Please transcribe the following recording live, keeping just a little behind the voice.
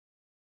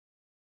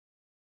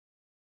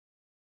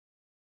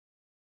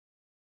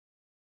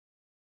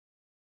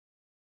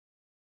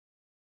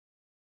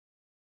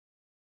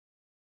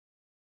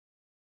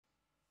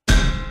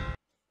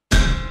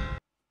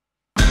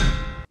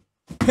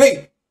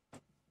Hey!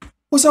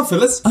 What's up,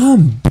 fellas?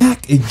 I'm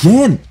back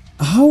again.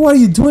 How are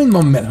you doing,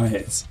 my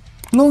metalheads?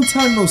 Long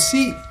time no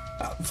see.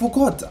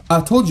 Forgot,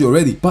 I told you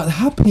already, but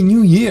Happy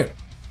New Year.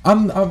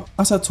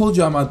 As I told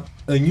you, I'm at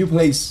a new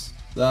place.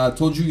 I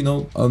told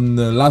you, on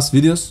the last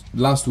videos,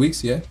 last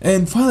weeks, yeah.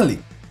 And finally,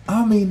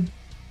 I'm in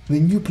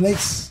the new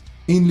place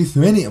in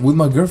Lithuania with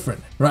my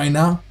girlfriend right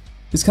now.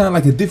 It's kind of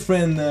like a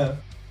different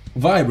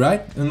vibe,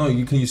 right? I don't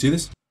know, can you see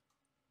this?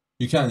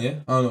 You can, yeah?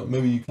 I don't know,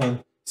 maybe you can't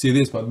see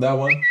this, but that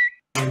one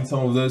and some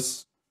of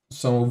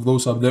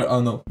those up there, I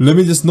don't know. Let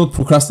me just not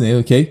procrastinate,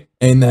 okay?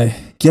 And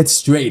get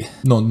straight.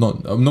 No, I'm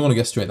not gonna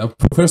get straight.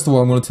 First of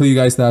all, I'm gonna tell you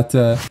guys that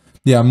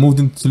yeah, I moved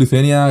into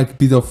Lithuania, a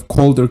bit of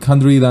colder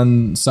country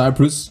than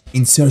Cyprus,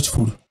 in search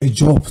for a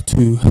job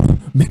to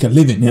make a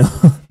living,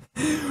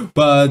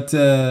 But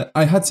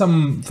I had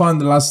some fun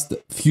the last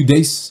few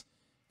days,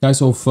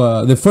 guys, of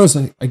the first,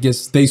 I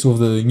guess, days of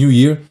the new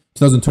year,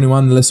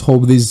 2021. Let's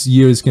hope this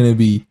year is gonna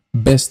be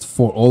best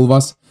for all of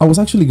us. I was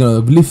actually gonna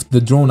lift the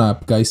drone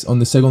up, guys, on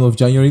the 2nd of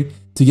January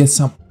to get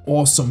some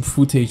awesome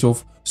footage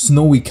of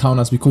snowy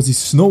Kaunas because it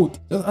snowed,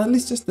 at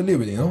least just a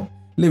little bit,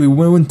 We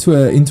went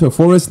into a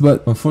forest,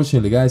 but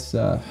unfortunately, guys,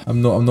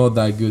 I'm not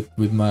that good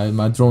with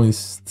my drone.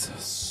 Is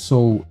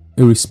so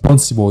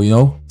irresponsible,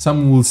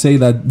 Some will say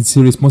that it's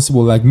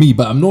irresponsible like me,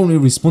 but I'm not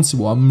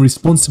irresponsible. I'm a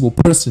responsible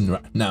person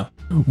right now.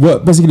 Well,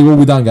 basically what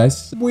we done,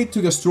 guys, we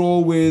took a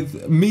stroll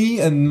with me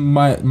and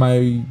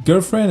my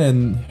girlfriend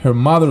and her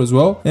mother as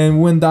well, and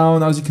we went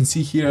down. As you can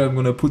see here, I'm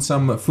gonna put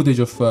some footage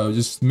of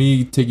just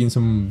me taking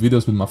some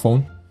videos with my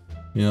phone.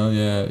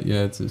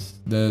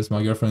 There's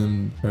my girlfriend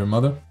and her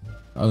mother.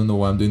 I don't know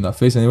why I'm doing that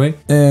face anyway.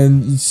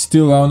 And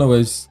still, I don't know, I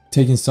was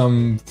taking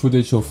some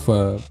footage of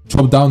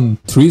chopped down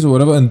trees or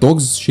whatever, and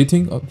dogs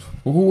shitting.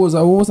 What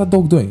was that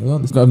dog doing?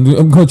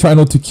 I'm gonna try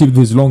not to keep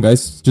this long,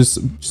 guys. Just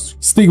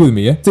stick with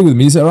me, yeah? Stick with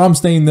me. It's a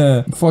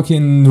RAMMSTEIN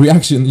fucking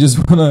reaction. Just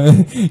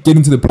wanna get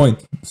into the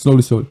point.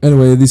 Slowly.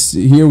 Anyway, this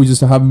here, we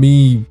just have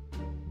me,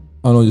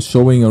 I don't know, just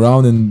showing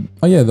around, and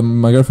oh yeah,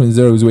 my girlfriend is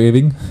there who's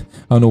waving.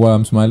 I don't know why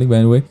I'm smiling, but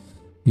anyway,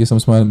 I guess I'm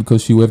smiling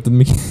because she waved at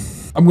me.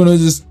 I'm gonna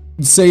just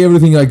say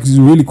everything like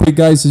really quick,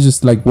 guys. It's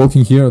just like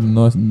walking here. I don't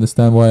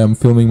understand why I'm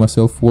filming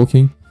myself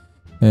walking,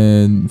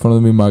 and in front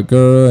of me my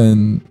girl,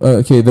 and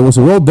okay, there was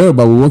a road there,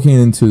 but we're walking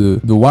into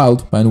the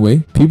wild, by the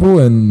way, people,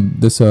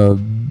 and there's a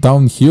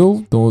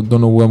downhill. Don't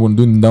know what I'm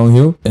doing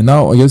downhill, and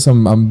now I guess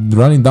I'm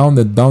running down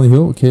that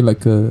downhill, okay,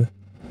 like a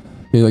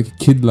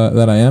kid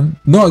that I am.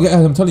 No,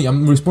 I'm telling you,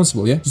 I'm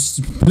responsible, yeah?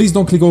 Just please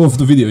don't click off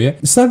the video, yeah?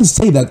 It's sad to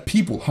say that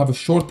people have a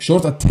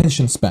short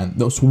attention span.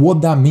 So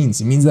what that means,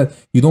 it means that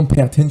you don't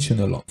pay attention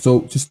a lot.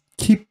 So just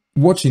keep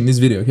watching this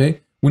video, okay?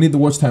 We need the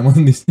watch time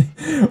on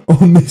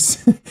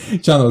this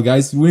channel,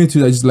 guys. We need to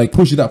just like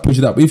push it up.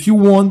 If you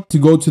want to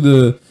go to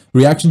the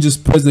reaction,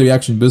 just press the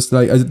reaction. Just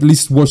like at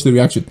least watch the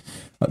reaction.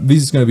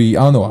 This is gonna be,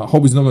 I don't know, I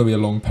hope it's not gonna be a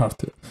long part.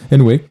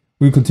 Anyway,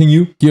 we'll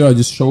continue. Here I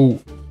just show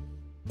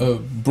a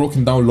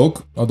broken down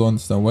log. I don't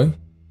understand why.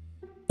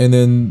 And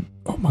then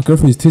my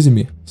girlfriend is teasing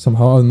me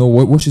somehow. I don't know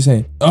what she's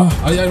saying.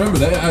 I remember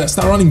that. I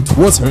start running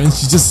towards her and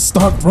she just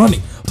start running.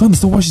 I don't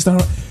understand why she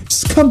started.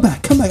 Just come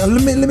back.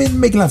 Let me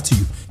make love to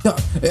you.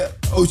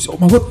 Oh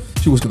my god,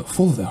 she was gonna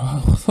fall there.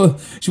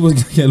 She was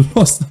gonna get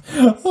lost.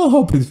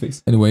 Oh, pretty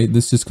face. Anyway,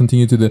 let's just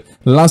continue to the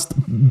last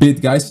bit,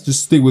 guys.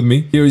 Just stick with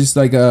me. Here is just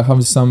like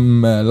having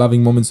some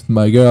loving moments with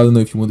my girl. I don't know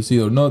if you want to see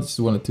it or not. Just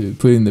wanted to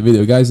put it in the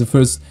video, guys. The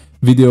first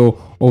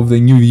video of the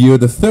new year,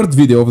 the third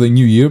video of the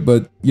new year,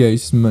 but yeah,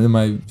 it's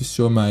just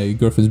show my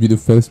girlfriend's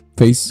beautiful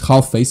face,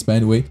 half face, but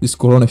anyway, this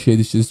corona shit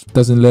just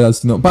doesn't let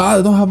us, but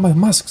I don't have my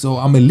mask, so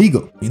I'm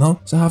illegal,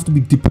 so I have to be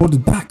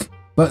deported back,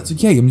 but it's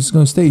okay, I'm just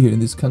gonna stay here in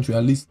this country.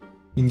 At least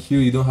in here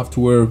you don't have to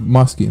wear a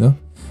mask,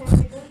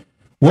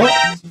 What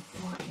is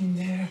fucking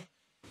there?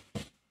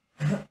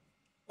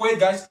 Wait,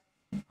 guys.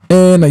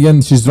 And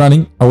again, she's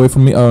running away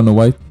from me. I don't know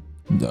why.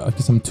 I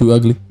guess I'm too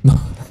ugly.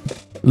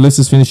 Let's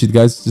just finish it,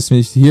 guys. Just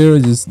finish it here.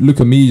 Just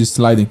look at me, just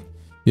sliding.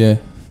 Yeah.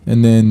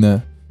 And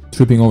then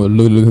tripping over.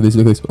 Look at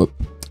this. Oh,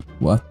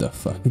 what the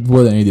fuck?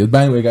 What an idiot.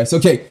 But anyway, guys.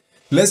 Okay.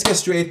 Let's get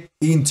straight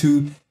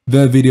into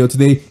the video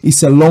today.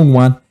 It's a long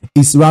one.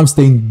 It's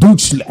RAMMSTEIN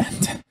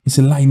Deutschland. It's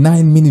a like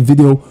 9-minute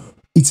video.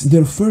 It's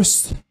their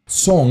first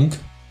song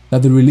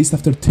that they released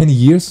after 10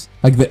 years.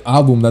 Like the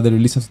album that they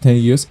released after 10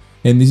 years.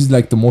 And this is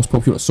like the most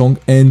popular song.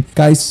 And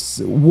guys,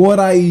 what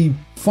I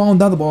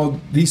found out about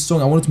this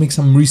song, I wanted to make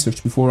some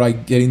research before I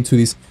get into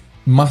this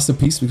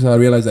masterpiece, because I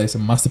realized that it's a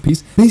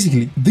masterpiece.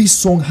 Basically, this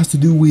song has to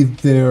do with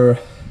their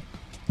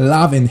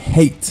love and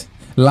hate,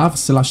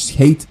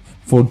 love/hate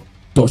for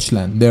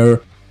Deutschland, their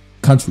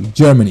country,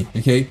 Germany.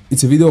 Okay,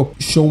 it's a video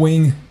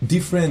showing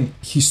different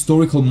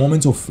historical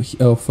moments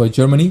of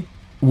Germany,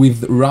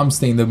 with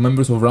RAMMSTEIN, the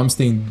members of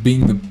RAMMSTEIN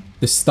being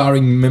the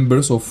starring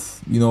members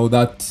of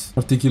that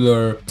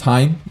particular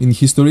time in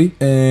history,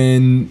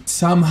 and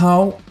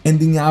somehow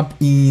ending up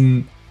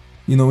in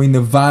in a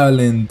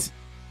violent,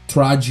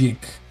 tragic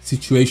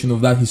situation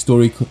of that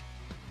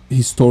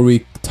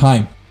historic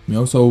time.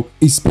 So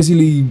it's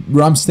basically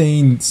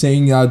RAMMSTEIN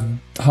saying that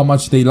how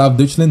much they love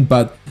Deutschland,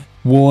 but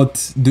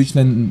what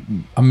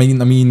Deutschland, I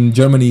mean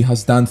Germany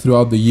has done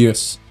throughout the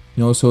years.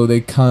 You know, so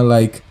they kind of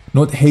like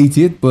not hate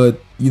it, but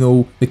you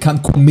know, they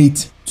can't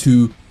commit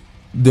to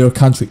their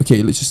country.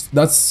 Okay, that's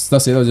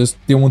it. I just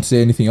didn't want to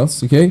say anything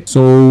else. Okay,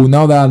 so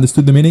now that I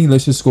understood the meaning,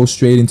 let's just go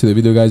straight into the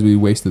video, guys. We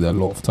wasted a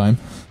lot of time,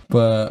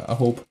 but I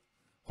hope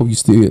you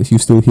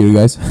still here,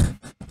 guys.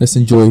 Let's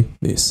enjoy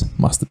this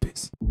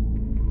masterpiece.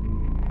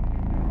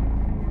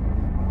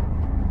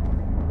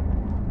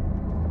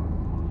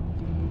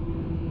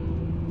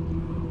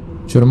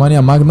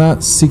 Germania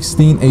Magna,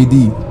 16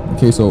 AD.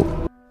 Okay, so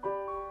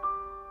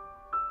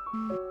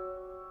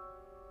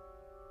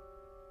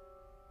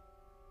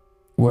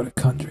what a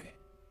country,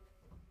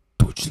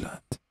 Deutschland.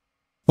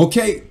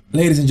 Okay,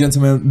 ladies and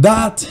gentlemen,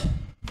 that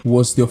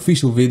was the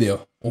official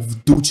video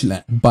of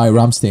Deutschland by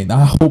RAMMSTEIN.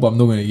 I hope I'm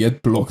not gonna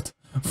get blocked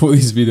for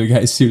this video,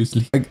 guys.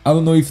 Seriously, like, I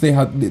don't know if they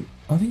had.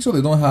 I think so.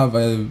 They don't have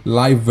a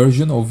live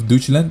version of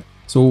Deutschland,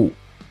 so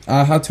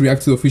I had to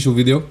react to the official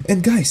video.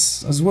 And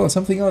guys, as well,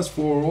 something else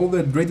for all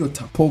the Radio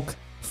Tapok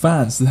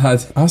fans that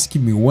had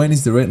asking me when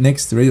is the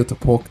next Radio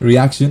Tapok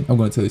reaction. I'm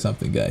gonna tell you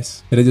something,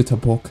 guys. Radio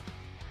Tapok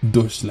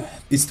Deutschland.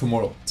 It's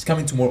tomorrow. It's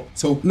coming tomorrow.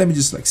 So let me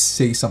just like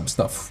say some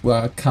stuff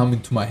come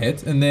into my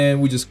head, and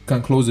then we just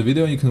can close the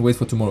video and you can wait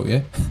for tomorrow,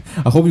 yeah?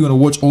 I hope you're gonna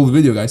watch all the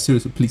video, guys.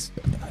 Seriously, please.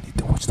 I need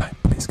the watch time,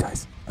 please,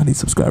 guys. I need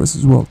subscribers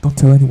as well. Don't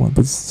tell anyone,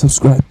 but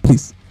subscribe,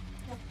 please.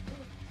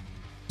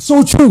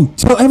 So true.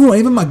 Tell everyone.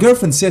 Even my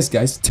girlfriend says,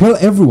 guys, tell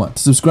everyone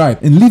to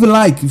subscribe and leave a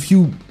like if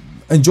you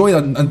enjoyed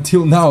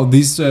until now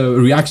this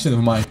reaction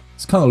of mine.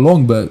 It's kind of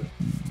long, but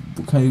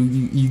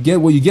you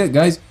get what you get,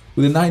 guys,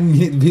 with a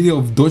 9-minute video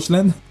of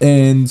Deutschland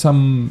and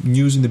some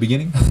news in the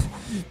beginning.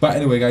 But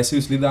anyway, guys,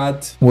 seriously,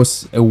 that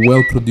was a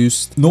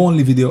well-produced, not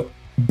only video,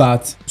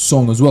 but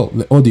song as well,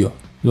 the audio.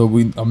 So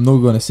I'm not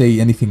gonna say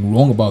anything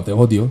wrong about the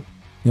audio.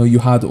 You know, you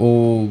had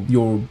all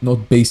your,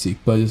 not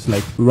basic, but it's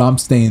like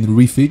RAMMSTEIN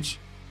riffage.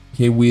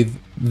 Okay, with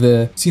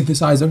the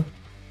synthesizer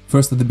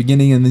first at the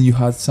beginning, and then you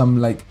had some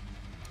like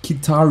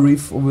guitar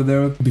riff over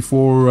there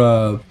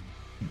before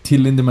Till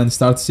Lindemann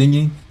starts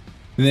singing.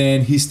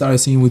 Then he started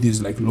singing with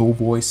his like low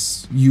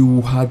voice.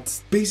 You had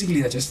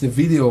basically just a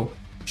video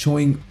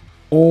showing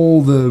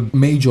all the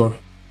major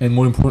and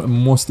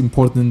most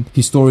important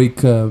historic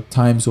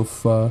times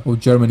of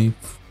Germany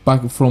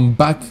back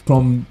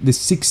from the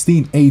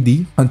 16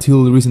 AD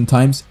until recent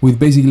times, with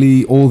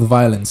basically all the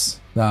violence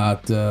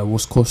that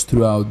was caused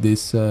throughout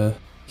this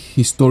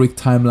historic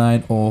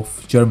timeline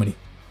of Germany.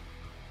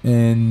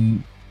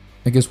 And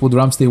I guess what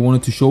RAMMSTEIN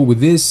wanted to show with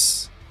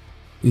this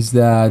is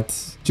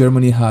that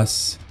Germany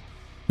has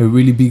a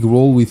really big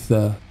role with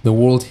the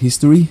world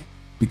history,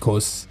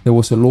 because there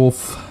was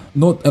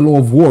not a lot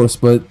of wars,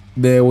 but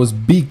there was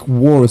big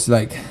wars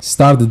like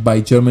started by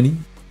Germany.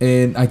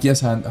 And I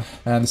guess I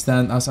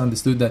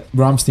understood that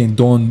RAMMSTEIN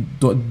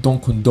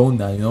don't condone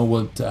that, you know,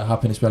 what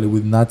happened especially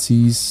with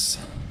Nazis.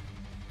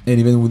 And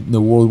even with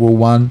the World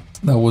War I,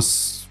 that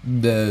was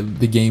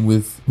the game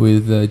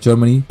with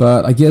Germany.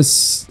 But I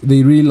guess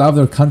they really love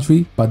their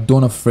country, but they're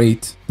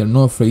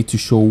not afraid to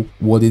show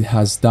what it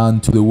has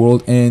done to the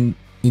world and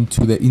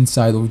into the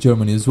inside of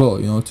Germany as well,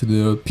 you know, to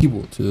the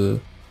people, to the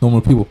normal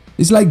people.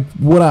 It's like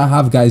what I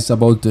have, guys,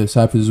 about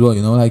Cyprus as well,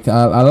 you know, like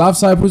I love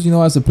Cyprus, you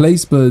know, as a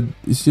place, but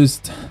it's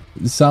just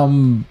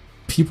some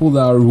people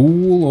that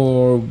rule,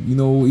 or you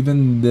know,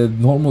 even the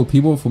normal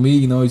people, for me,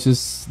 you know, it's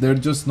just, they're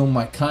just not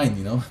my kind,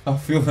 you know. I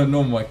feel they're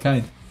not my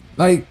kind.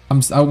 Like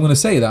I'm gonna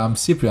say that I'm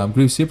Cypriot, I'm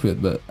Greek Cypriot,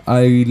 but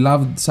I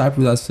love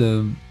Cyprus as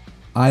an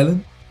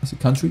island, as a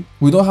country.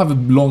 We don't have a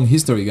long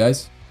history,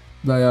 guys.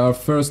 Like our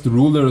first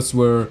rulers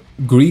were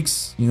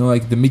Greeks, you know,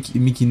 like the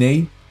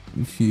Mykenae,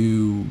 if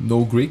you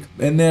know Greek.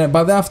 And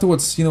but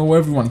afterwards, you know,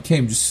 everyone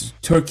came,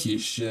 just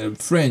Turkish,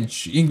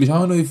 French, English. I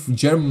don't know if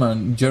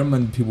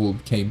German people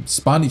came,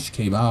 Spanish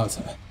came out.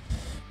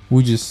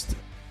 We just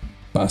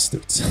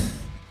bastards.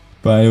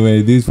 But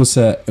anyway, this was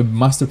a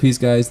masterpiece,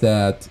 guys,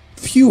 that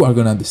few are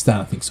gonna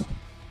understand, I think so.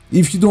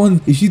 If you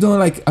don't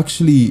like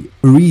actually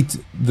read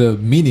the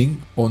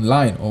meaning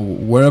online or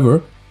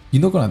wherever,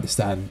 you're not gonna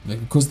understand,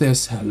 like, because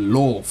there's a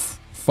lot of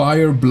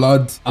fire,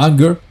 blood,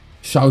 anger,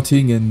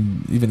 shouting,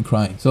 and even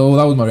crying. So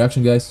that was my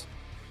reaction, guys.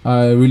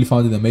 I really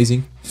found it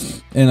amazing,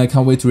 and I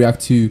can't wait to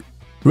react to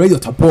Radio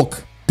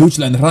Tapok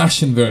Deutschland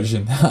Russian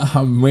version.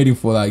 I'm waiting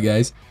for that,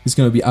 guys. It's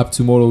gonna be up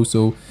tomorrow,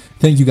 so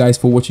thank you guys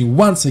for watching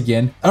once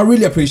again. I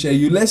really appreciate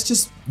you. Let's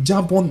just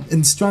jump on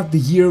and start the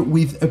year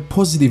with a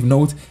positive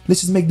note.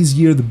 Let's just make this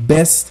year the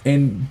best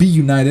and be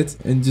united,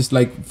 and just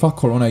like fuck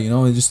Corona, you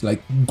know, and just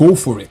like go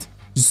for it.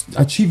 Just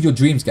achieve your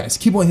dreams, guys.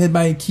 Keep on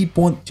headbanging, keep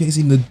on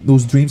chasing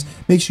those dreams.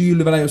 Make sure you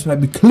leave a like,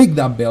 subscribe, click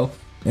that bell.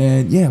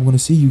 And yeah, I'm gonna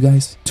see you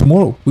guys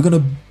tomorrow. We're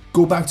gonna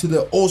go back to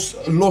the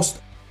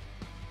lost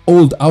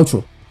old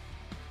outro.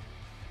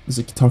 There's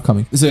a guitar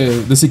coming.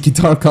 There's a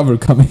guitar cover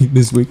coming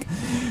this week.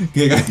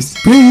 Okay, guys.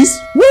 Peace.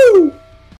 Woo!